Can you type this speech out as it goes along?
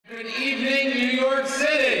evening, New York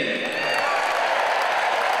City.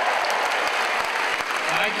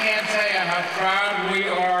 I can't tell you how proud we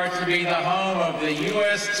are to be the home of the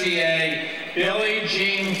USTA Billie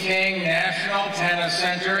Jean King National Tennis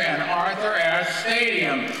Center and Arthur Ashe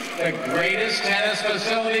Stadium, the greatest tennis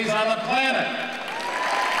facilities on the planet.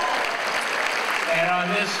 And on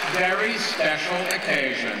this very special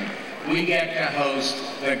occasion, we get to host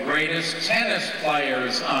the greatest tennis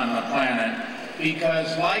players on the planet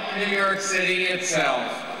because, like New York City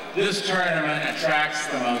itself, this tournament attracts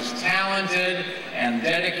the most talented and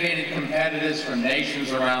dedicated competitors from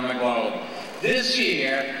nations around the globe. This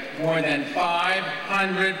year, more than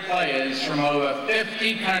 500 players from over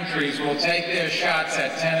 50 countries will take their shots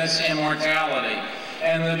at tennis immortality,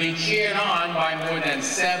 and they'll be cheered on by more than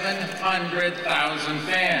 700,000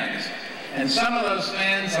 fans. And some of those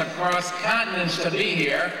fans have crossed continents to be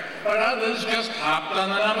here, but others just hopped on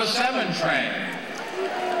the number 7 train.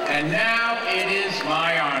 And now it is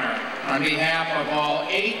my honor, on behalf of all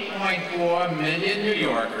 8.4 million New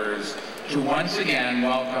Yorkers, to once again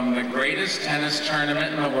welcome the greatest tennis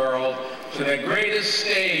tournament in the world to the greatest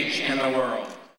stage in the world.